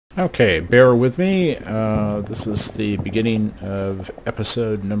Okay, bear with me. This is the beginning of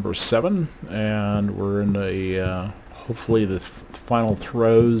episode number 7, and we're in the hopefully the final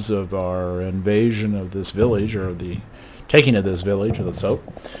throes of our invasion of this village, or the taking of this village, let's hope.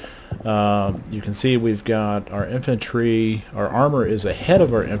 You can see we've got our infantry, our armor is ahead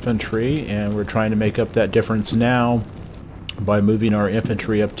of our infantry, and we're trying to make up that difference now by moving our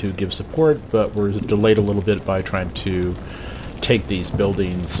infantry up to give support, but we're delayed a little bit by trying to take these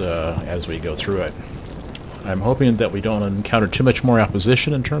buildings as we go through it. I'm hoping that we don't encounter too much more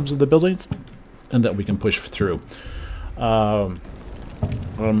opposition in terms of the buildings and that we can push through. I'm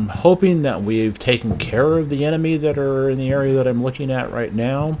hoping that we've taken care of the enemy that are in the area that I'm looking at right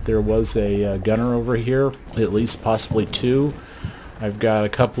now. There was a gunner over here, at least possibly 2. I've got a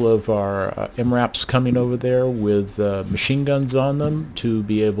couple of our MRAPs coming over there with machine guns on them to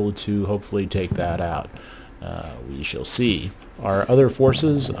be able to hopefully take that out. We shall see. Our other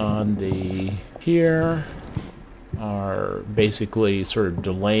forces on the here are basically sort of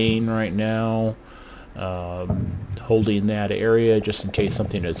delaying right now, holding that area just in case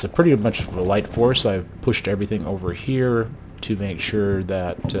something. It's a pretty much of a light force. I've pushed everything over here to make sure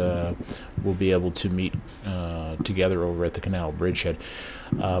that we'll be able to meet together over at the canal bridgehead.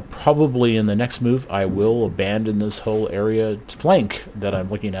 Probably in the next move I will abandon this whole area flank that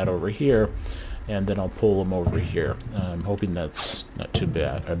I'm looking at over here, and then I'll pull them over here. I'm hoping that's not too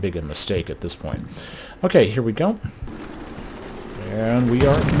big a mistake at this point. Okay, here we go. And we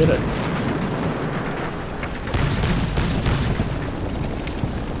are committed.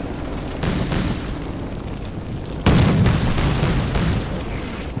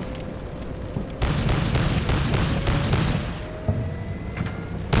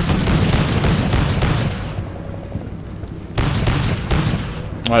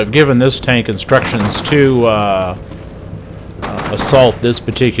 I've given this tank instructions to assault this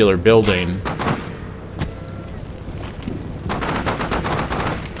particular building.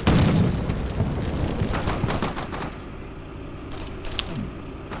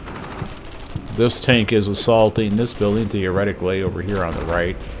 This tank is assaulting this building theoretically over here on the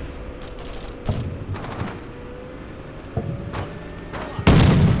right.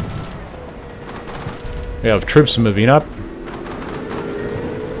 We have troops moving up.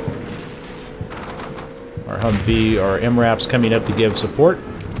 Our Humvee, our MRAPs coming up to give support.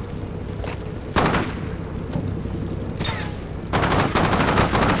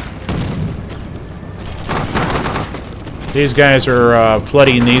 These guys are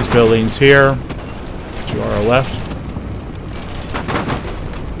flooding these buildings here to our left.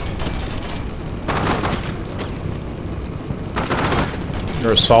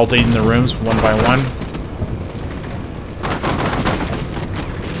 They're assaulting the rooms one by one.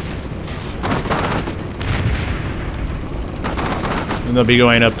 And they'll be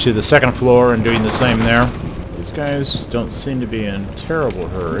going up to the second floor and doing the same there. These guys don't seem to be in a terrible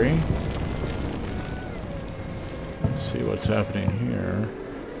hurry. Let's see what's happening here.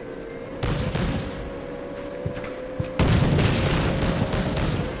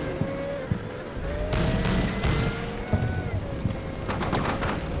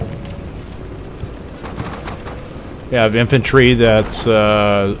 We have infantry that's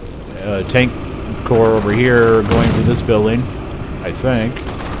a tank corps over here going for this building. I think.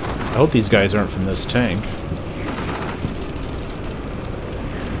 I hope these guys aren't from this tank.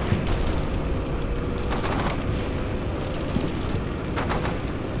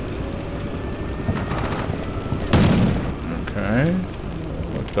 Okay.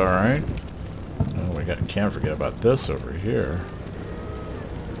 Looked alright. Oh, can't forget about this over here.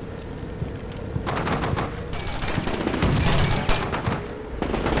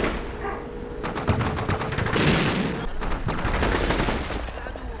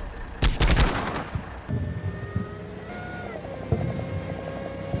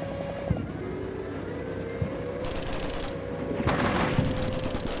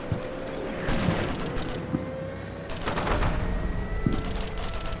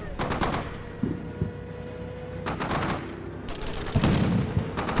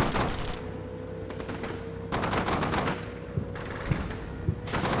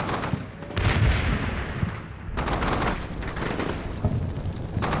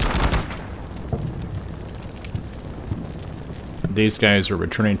 These guys are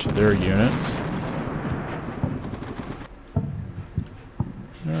returning to their units.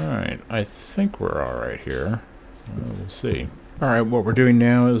 Alright, I think we're alright here. We'll see. Alright, what we're doing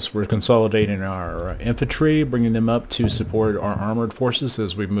now is we're consolidating our infantry, bringing them up to support our armored forces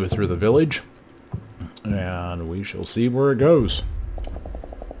as we move through the village. And we shall see where it goes.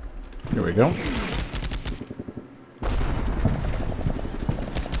 Here we go.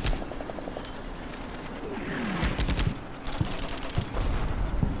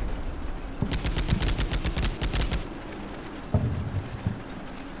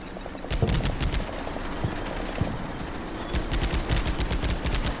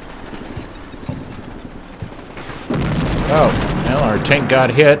 Oh, well, our tank got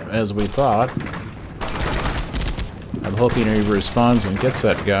hit, as we thought. I'm hoping he responds and gets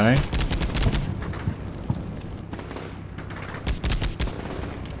that guy.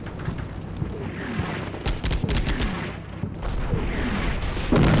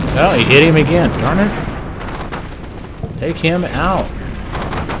 Oh, he hit him again. Darn it. Take him out.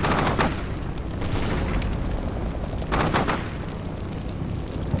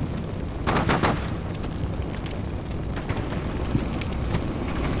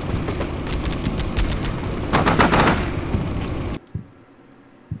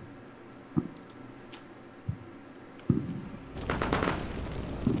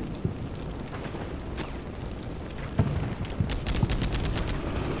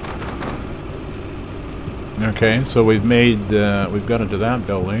 Okay, so we've got into that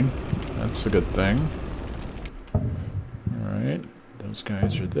building. That's a good thing. Alright, those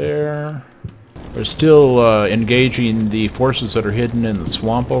guys are there. We're still engaging the forces that are hidden in the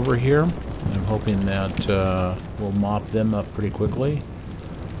swamp over here. I'm hoping that we'll mop them up pretty quickly.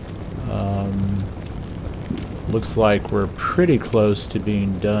 Looks like we're pretty close to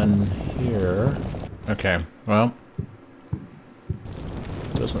being done here. Okay, well,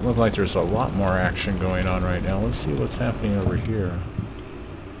 doesn't look like there's a lot more action going on right now. Let's see what's happening over here.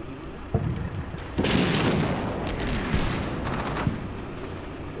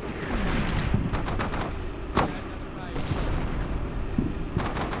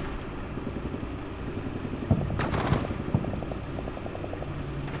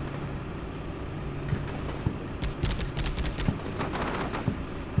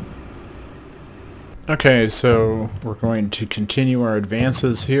 Okay, so we're going to continue our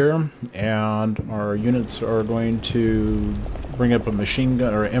advances here, and our units are going to bring up a machine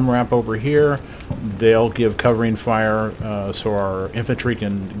gun or MRAP over here. They'll give covering fire so our infantry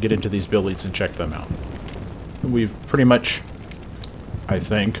can get into these buildings and check them out. We've pretty much, I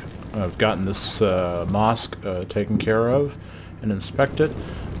think, gotten this mosque taken care of and inspected.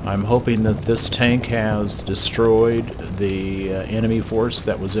 I'm hoping that this tank has destroyed the enemy force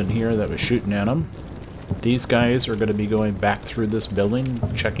that was in here that was shooting at them. These guys are going to be going back through this building,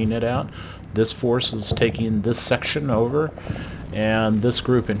 checking it out. This force is taking this section over, and this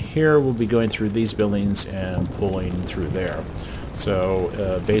group in here will be going through these buildings and pulling through there.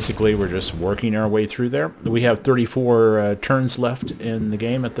 So basically we're just working our way through there. We have 34 turns left in the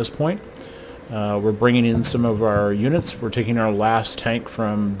game at this point. We're bringing in some of our units. We're taking our last tank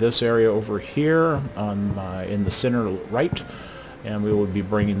from this area over here on in the center right, and we will be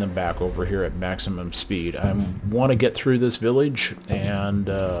bringing them back over here at maximum speed. I want to get through this village, and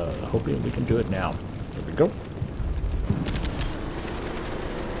hoping we can do it now. There we go.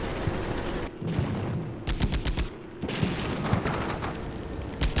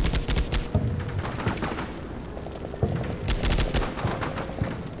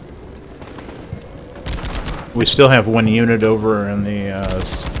 We still have one unit over in the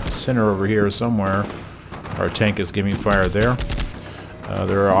center over here somewhere. Our tank is giving fire there.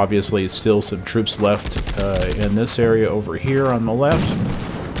 There are obviously still some troops left in this area over here on the left.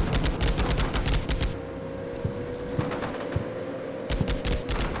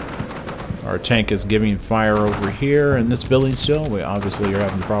 Our tank is giving fire over here in this building still. We obviously are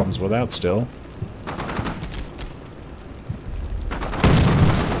having problems with that still.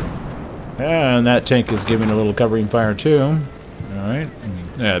 And that tank is giving a little covering fire too. Alright.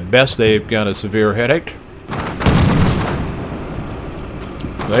 At best they've got a severe headache.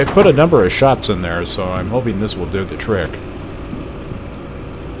 They put a number of shots in there, so I'm hoping this will do the trick.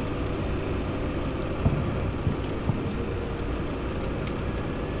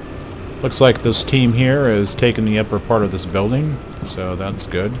 Looks like this team here has taken the upper part of this building, so that's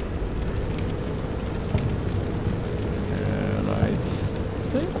good. And I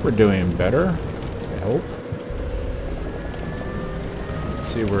think we're doing better. I hope. Let's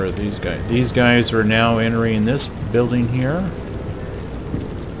see where are these guys. These guys are now entering this building here.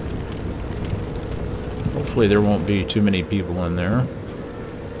 Hopefully there won't be too many people in there.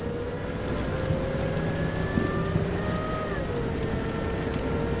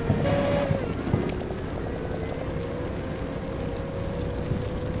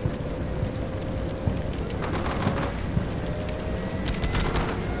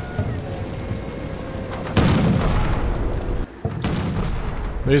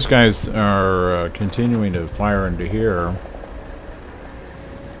 These guys are continuing to fire into here.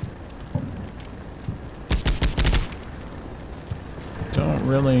 Don't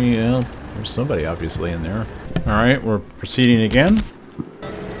really... there's somebody obviously in there. Alright, we're proceeding again.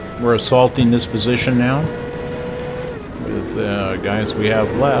 We're assaulting this position now with the guys we have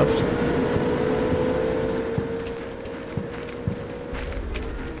left.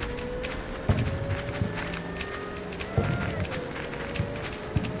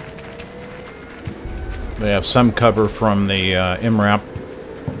 They have some cover from the MRAP.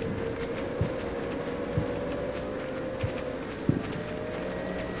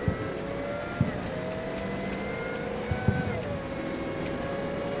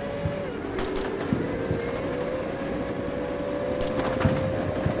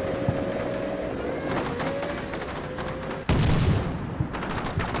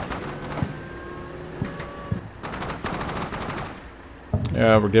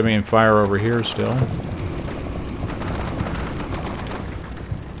 Yeah, we're giving him fire over here still.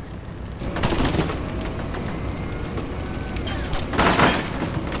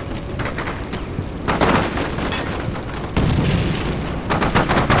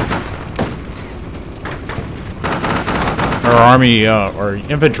 Our army, our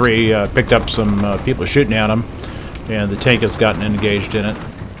infantry picked up some people shooting at them, and the tank has gotten engaged in it.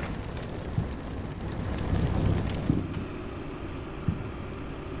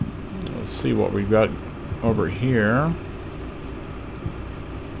 Let's see what we've got over here.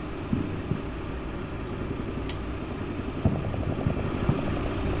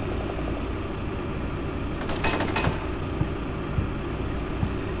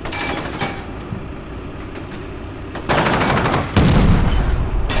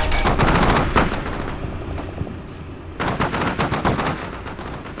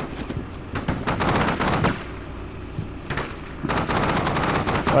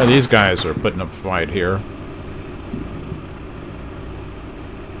 Well, these guys are putting up a fight here.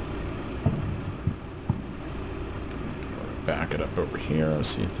 Back it up over here,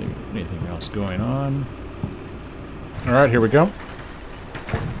 see if there's anything else going on. Alright, here we go.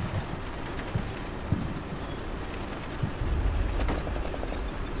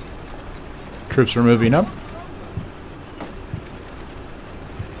 Troops are moving up.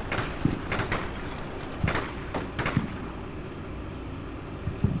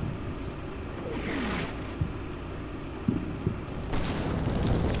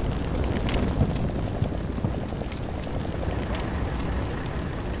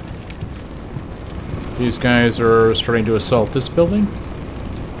 These guys are starting to assault this building.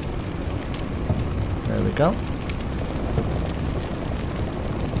 There they go.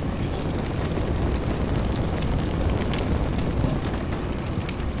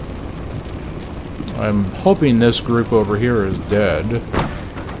 I'm hoping this group over here is dead.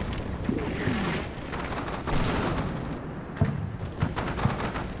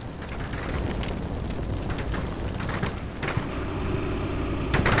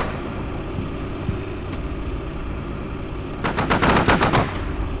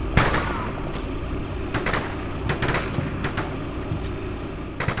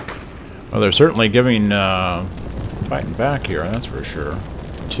 Well, they're certainly giving, fighting back here, that's for sure.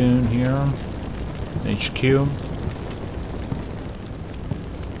 Tune here. HQ. I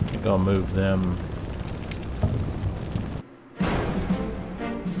think I'll move them.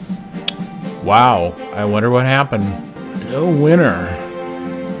 Wow, I wonder what happened. No winner.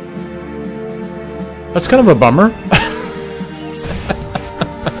 That's kind of a bummer.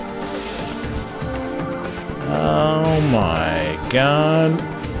 Oh my god.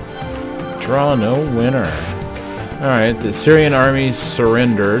 Draw no winner. Alright, the Syrian army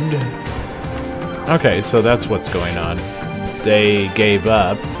surrendered. Okay, so that's what's going on. They gave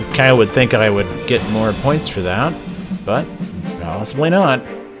up. I kind of would think I would get more points for that, but possibly not.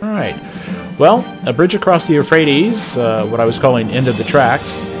 Alright. Well, a bridge across the Euphrates, what I was calling end of the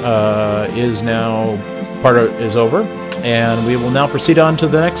tracks, is now is over, and we will now proceed on to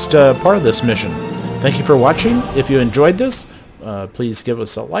the next part of this mission. Thank you for watching. If you enjoyed this, please give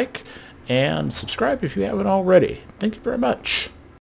us a like and subscribe if you haven't already. Thank you very much.